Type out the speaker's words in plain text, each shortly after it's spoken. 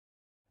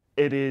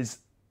It is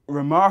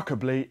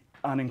remarkably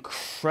an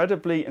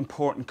incredibly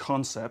important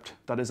concept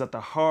that is at the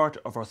heart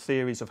of our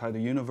theories of how the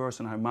universe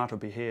and how matter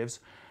behaves,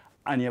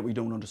 and yet we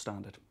don't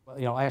understand it. Well,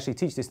 you know, I actually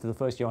teach this to the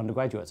first-year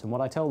undergraduates, and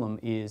what I tell them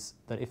is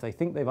that if they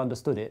think they've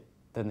understood it,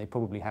 then they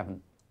probably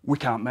haven't. We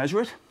can't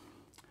measure it.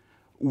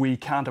 We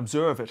can't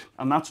observe it.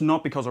 And that's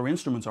not because our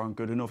instruments aren't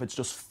good enough. It's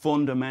just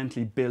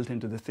fundamentally built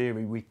into the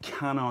theory. We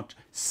cannot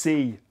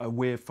see a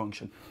wave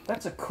function.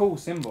 That's a cool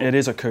symbol. It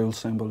is a cool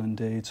symbol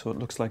indeed. So it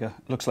looks like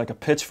a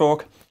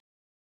pitchfork.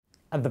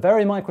 At the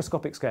very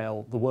microscopic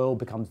scale, the world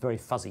becomes very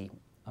fuzzy.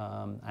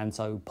 And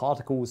so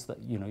particles that,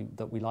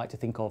 that we like to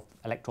think of,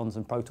 electrons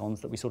and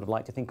protons that we sort of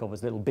like to think of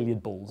as little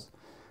billiard balls,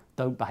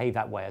 don't behave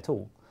that way at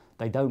all.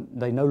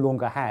 They no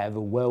longer have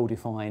a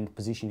well-defined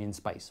position in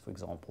space, for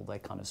example. They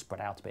kind of spread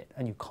out a bit.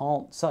 And you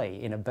can't say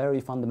in a very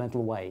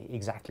fundamental way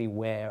exactly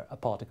where a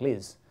particle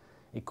is.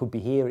 It could be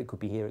here, it could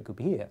be here, it could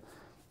be here.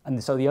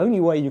 And so the only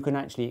way you can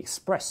actually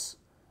express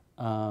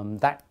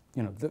that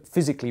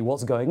physically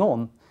what's going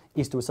on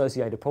is to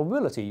associate a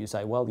probability. You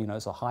say, well,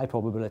 it's a high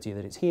probability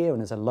that it's here and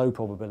there's a low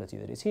probability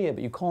that it's here,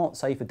 but you can't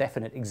say for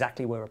definite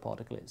exactly where a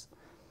particle is.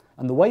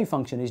 And the wave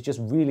function is just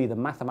really the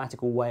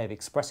mathematical way of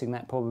expressing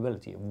that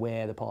probability of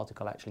where the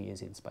particle actually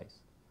is in space.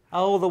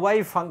 Oh, the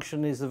wave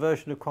function is the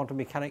version of quantum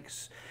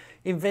mechanics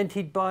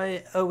invented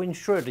by Erwin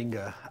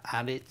Schrödinger,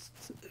 and it's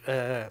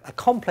a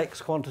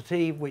complex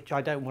quantity which I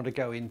don't want to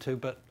go into,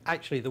 but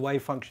actually the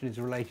wave function is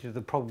related to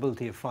the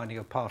probability of finding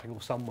a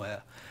particle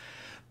somewhere.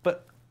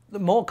 But the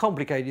more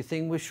complicated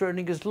thing was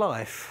Schrödinger's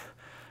life.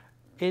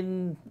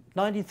 In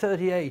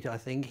 1938, I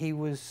think, he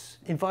was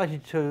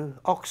invited to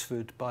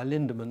Oxford by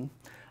Lindemann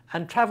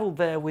and travelled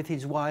there with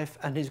his wife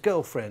and his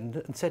girlfriend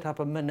and set up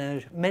a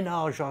ménage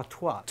à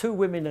trois. Two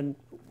women and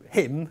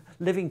him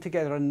living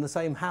together in the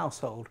same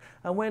household.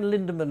 And when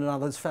Lindemann and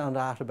others found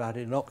out about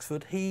it in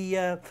Oxford, he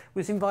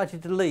was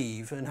invited to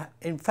leave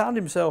and found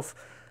himself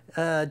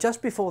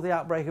just before the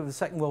outbreak of the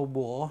Second World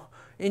War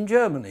in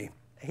Germany.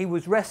 He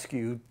was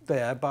rescued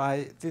there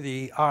by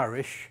the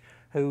Irish,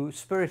 who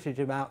spirited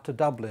him out to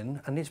Dublin,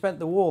 and he spent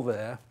the war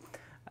there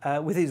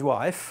with his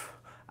wife.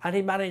 And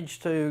he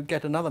managed to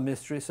get another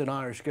mistress, an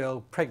Irish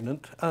girl,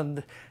 pregnant,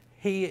 and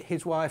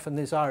his wife and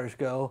this Irish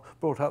girl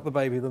brought up the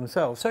baby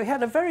themselves. So he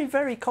had a very,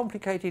 very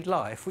complicated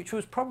life, which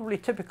was probably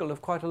typical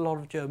of quite a lot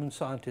of German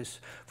scientists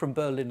from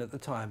Berlin at the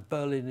time,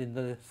 Berlin in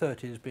the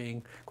 30s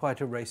being quite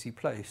a racy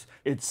place.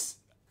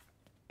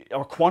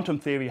 Our quantum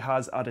theory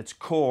has at its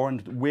core,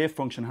 and the wave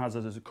function has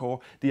at its core,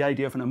 the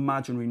idea of an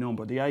imaginary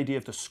number, the idea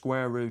of the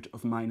square root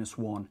of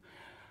 -1.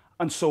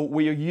 And so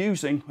we are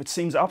using, it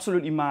seems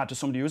absolutely mad to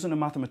somebody who isn't a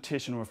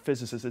mathematician or a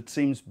physicist, it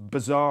seems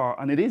bizarre,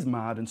 and it is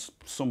mad in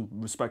some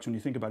respects when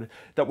you think about it,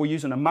 that we're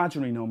using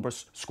imaginary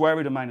numbers, square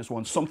root of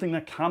 -1, something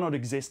that cannot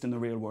exist in the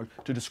real world,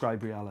 to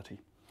describe reality.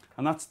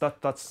 And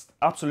that's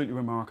absolutely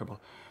remarkable.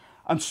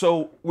 And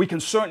so we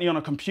can certainly on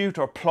a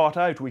computer plot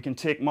out, we can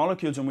take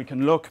molecules and we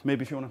can look,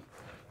 maybe if you want to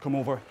come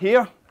over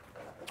here,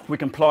 we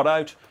can plot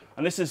out,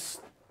 and this is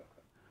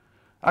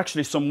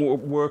actually some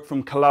work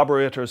from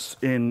collaborators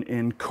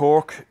in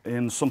Cork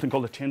in something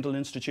called the Tyndall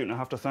Institute, and I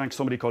have to thank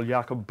somebody called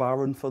Jacob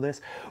Barron for this.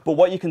 But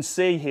what you can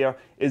see here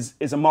is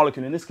a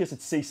molecule. In this case,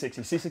 it's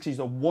C60. C60 is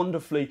a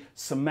wonderfully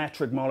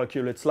symmetric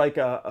molecule. It's like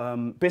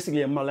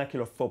basically a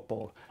molecular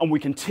football. And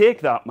we can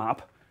take that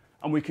map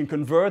and we can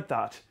convert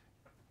that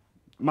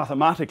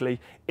mathematically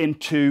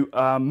into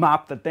a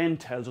map that then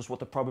tells us what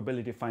the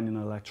probability of finding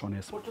an electron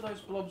is. What do those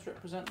blobs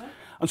represent then?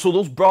 And so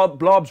those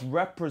blobs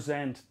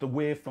represent the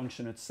wave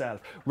function itself.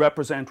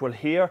 Well,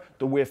 here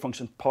the wave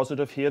function's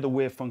positive, here the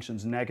wave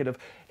function's negative.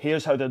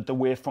 Here's how the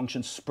wave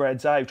function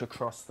spreads out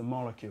across the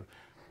molecule.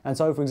 And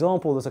so, for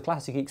example, there's a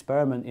classic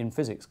experiment in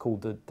physics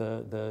called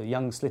the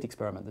young slit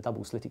experiment, the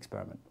double slit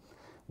experiment,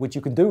 which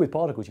you can do with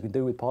particles. You can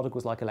do with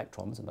particles like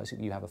electrons, and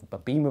basically you have a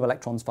beam of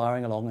electrons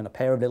firing along and a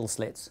pair of little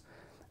slits,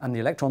 and the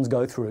electrons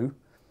go through,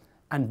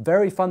 and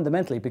very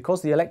fundamentally,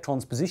 because the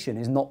electron's position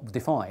is not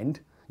defined,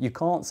 you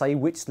can't say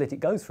which slit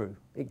it goes through.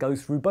 It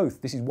goes through both.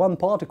 This is one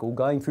particle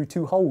going through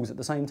two holes at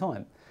the same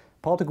time.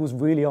 Particles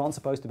really aren't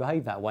supposed to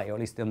behave that way, or at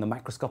least on the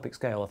macroscopic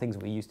scale, the things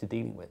we're used to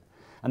dealing with.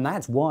 And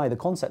that's why the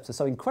concepts are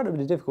so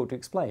incredibly difficult to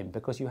explain,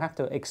 because you have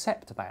to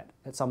accept that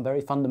at some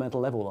very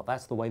fundamental level, that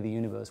that's the way the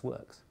universe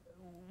works.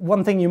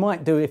 One thing you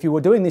might do if you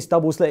were doing this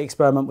double slit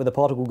experiment with a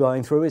particle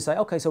going through is say,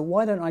 okay, so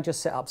why don't I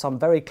just set up some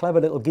very clever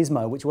little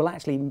gizmo which will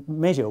actually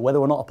measure whether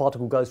or not a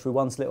particle goes through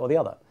one slit or the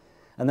other.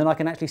 And then I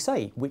can actually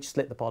say which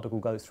slit the particle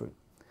goes through.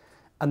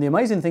 And the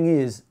amazing thing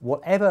is,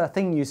 whatever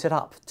thing you set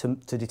up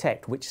to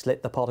detect which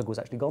slit the particle has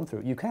actually gone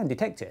through, you can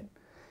detect it.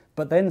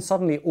 But then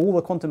suddenly all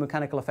the quantum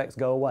mechanical effects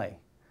go away.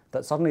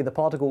 That suddenly the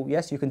particle,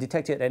 yes, you can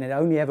detect it, and it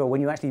only ever,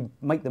 when you actually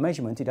make the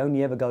measurement, it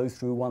only ever goes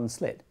through one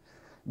slit.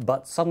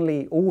 But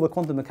suddenly all the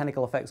quantum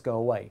mechanical effects go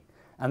away.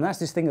 And that's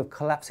this thing of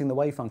collapsing the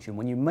wave function.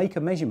 When you make a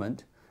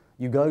measurement,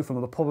 you go from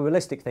a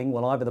probabilistic thing,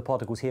 well, either the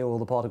particle's here or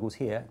the particle's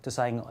here, to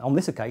saying, on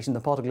this occasion, the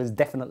particle is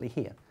definitely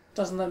here.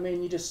 Doesn't that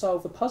mean you just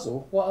solve the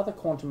puzzle? What other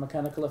quantum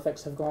mechanical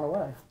effects have gone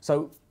away?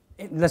 So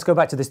let's go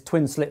back to this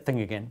twin slit thing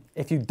again.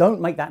 If you don't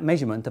make that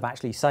measurement of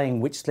actually saying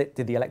which slit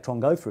did the electron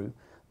go through,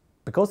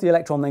 because the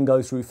electron then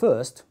goes through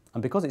first,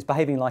 and because it's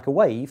behaving like a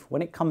wave,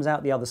 when it comes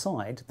out the other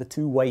side, the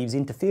two waves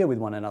interfere with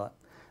one another.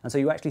 And so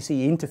you actually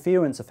see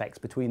interference effects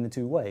between the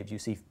two waves. You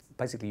see,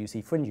 basically you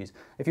see fringes.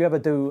 If you have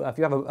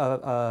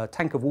a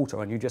tank of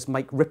water and you just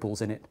make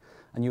ripples in it,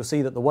 and you'll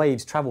see that the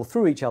waves travel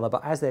through each other,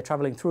 but as they're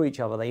traveling through each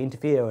other, they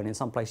interfere, and in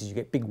some places you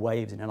get big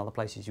waves, and in other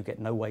places you get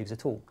no waves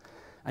at all.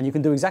 And you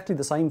can do exactly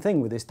the same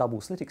thing with this double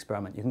slit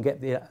experiment. You can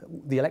get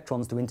the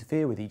electrons to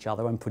interfere with each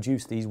other and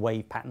produce these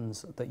wave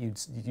patterns that you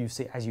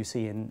see, as you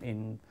see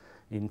in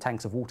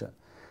tanks of water.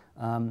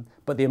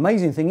 But the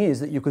amazing thing is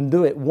that you can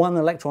do it one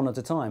electron at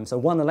a time. So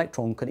one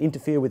electron can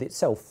interfere with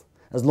itself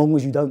as long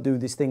as you don't do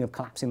this thing of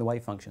collapsing the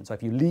wave function. So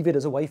if you leave it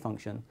as a wave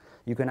function,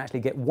 you can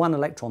actually get one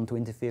electron to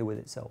interfere with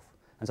itself.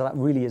 And so that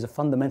really is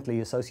fundamentally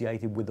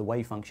associated with the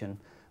wave function,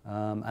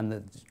 and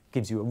that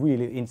gives you a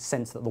really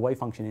sense that the wave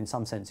function in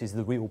some sense is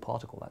the real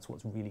particle. That's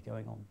what's really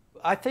going on.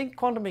 I think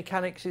quantum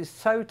mechanics is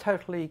so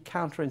totally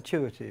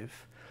counterintuitive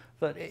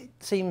that it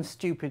seems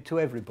stupid to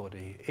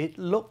everybody. It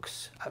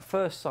looks at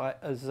first sight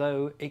as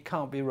though it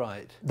can't be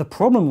right. The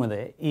problem with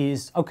it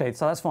is, okay,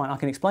 so that's fine, I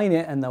can explain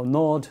it, and they'll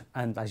nod,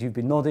 and as you've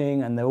been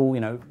nodding, and they're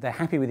all, they're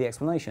happy with the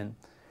explanation.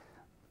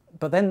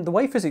 But then the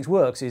way physics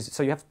works is,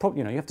 so you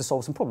have to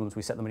solve some problems.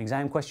 We set them an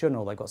exam question,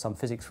 or they've got some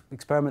physics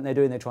experiment they're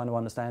doing, they're trying to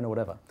understand, or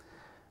whatever.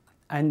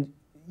 And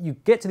you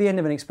get to the end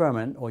of an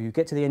experiment, or you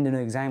get to the end of an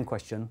exam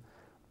question,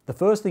 the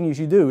first thing you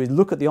should do is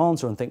look at the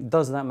answer and think,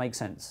 does that make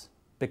sense?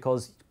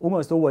 Because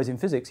almost always in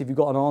physics, if you've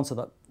got an answer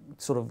that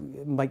sort of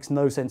makes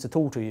no sense at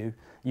all to you,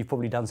 you've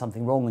probably done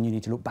something wrong and you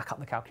need to look back up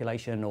the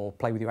calculation or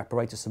play with your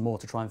apparatus some more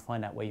to try and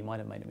find out where you might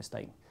have made a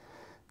mistake.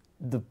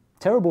 The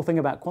terrible thing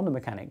about quantum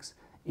mechanics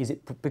is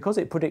because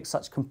it predicts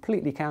such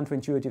completely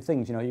counterintuitive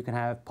things. You can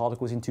have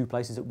particles in two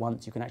places at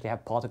once, you can actually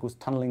have particles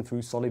tunneling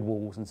through solid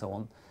walls and so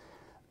on.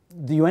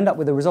 You end up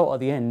with a result at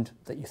the end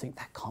that you think,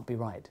 that can't be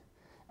right.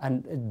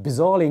 And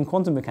bizarrely in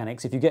quantum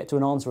mechanics, if you get to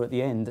an answer at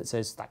the end that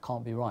says that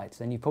can't be right,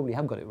 then you probably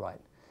have got it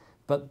right.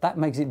 But that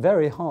makes it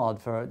very hard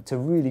to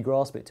really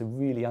grasp it, to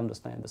really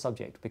understand the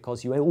subject,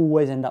 because you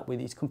always end up with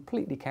these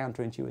completely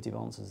counterintuitive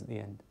answers at the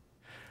end.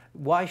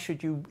 Why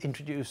should you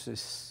introduce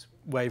this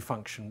wave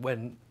function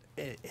when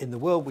in the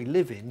world we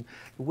live in,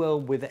 the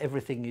world with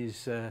everything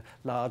is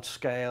large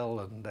scale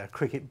and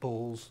cricket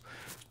balls,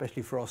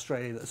 especially for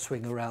Australia, that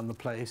swing around the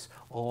place,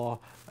 or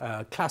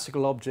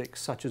classical objects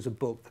such as a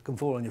book that can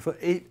fall on your foot.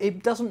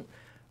 It doesn't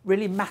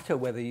really matter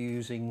whether you're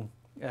using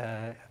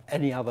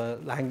any other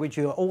language.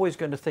 You're always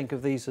going to think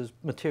of these as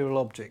material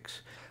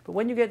objects. But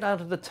when you get down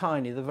to the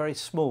tiny, the very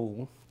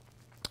small,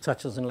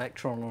 such as an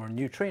electron or a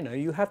neutrino,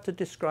 you have to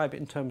describe it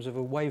in terms of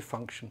a wave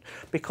function,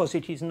 because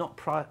it is not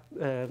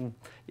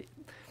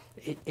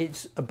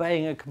it's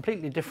obeying a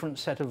completely different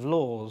set of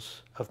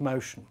laws of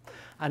motion.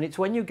 And it's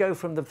when you go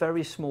from the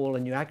very small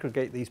and you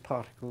aggregate these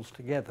particles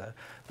together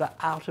that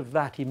out of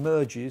that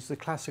emerges the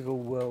classical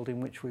world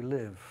in which we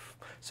live.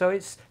 So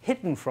it's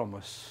hidden from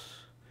us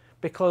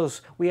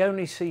because we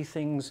only see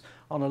things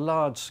on a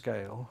large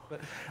scale.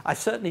 I've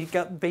certainly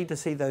been to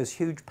see those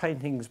huge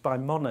paintings by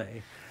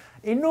Monet,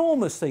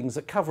 enormous things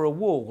that cover a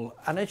wall,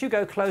 and as you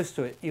go close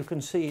to it you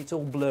can see it's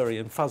all blurry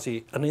and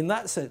fuzzy, and in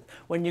that sense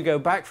when you go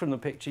back from the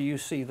picture you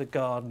see the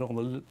garden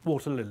or the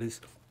water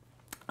lilies,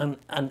 and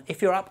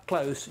if you're up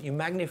close you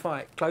magnify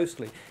it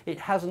closely, it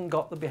hasn't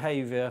got the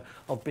behaviour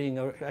of being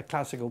a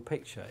classical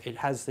picture. It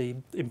has the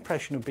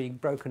impression of being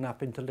broken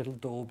up into little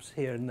daubs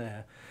here and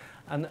there,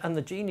 and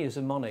the genius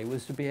of Monet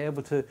was to be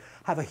able to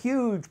have a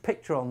huge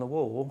picture on the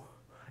wall,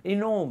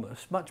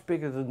 enormous, much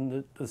bigger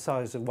than the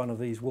size of one of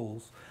these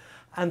walls,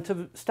 and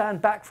to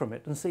stand back from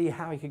it and see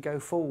how he could go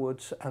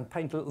forwards and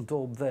paint a little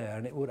daub there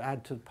and it would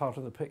add to part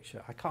of the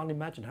picture. I can't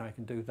imagine how he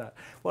can do that.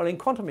 Well, in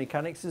quantum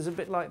mechanics it's a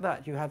bit like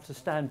that. You have to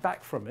stand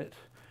back from it,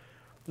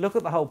 look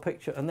at the whole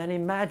picture, and then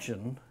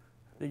imagine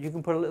that you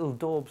can put a little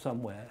daub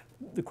somewhere,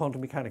 the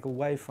quantum mechanical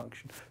wave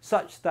function,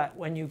 such that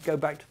when you go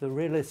back to the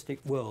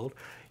realistic world,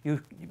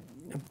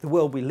 the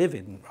world we live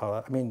in,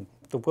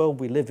 the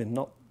world we live in,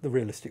 not the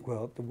realistic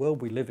world, the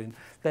world we live in,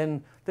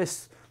 then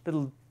this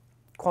little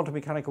quantum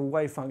mechanical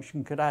wave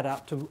function could add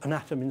up to an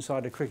atom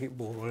inside a cricket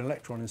ball or an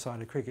electron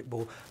inside a cricket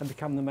ball and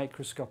become the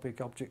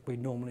macroscopic object we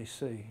normally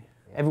see.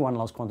 Everyone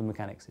loves quantum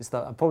mechanics. It's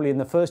probably in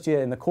the first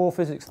year in the core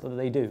physics that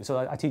they do. So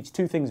I teach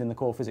two things in the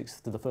core physics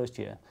to the first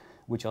year,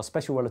 which are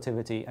special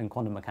relativity and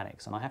quantum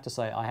mechanics. And I have to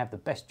say I have the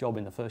best job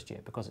in the first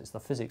year because it's the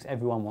physics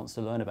everyone wants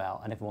to learn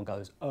about and everyone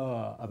goes,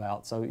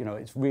 about. So,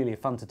 it's really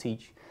fun to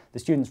teach. The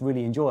students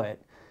really enjoy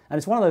it. And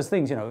it's one of those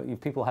things,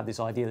 people have this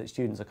idea that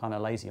students are kind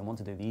of lazy and want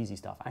to do the easy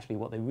stuff. Actually,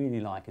 what they really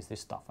like is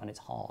this stuff, and it's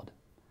hard.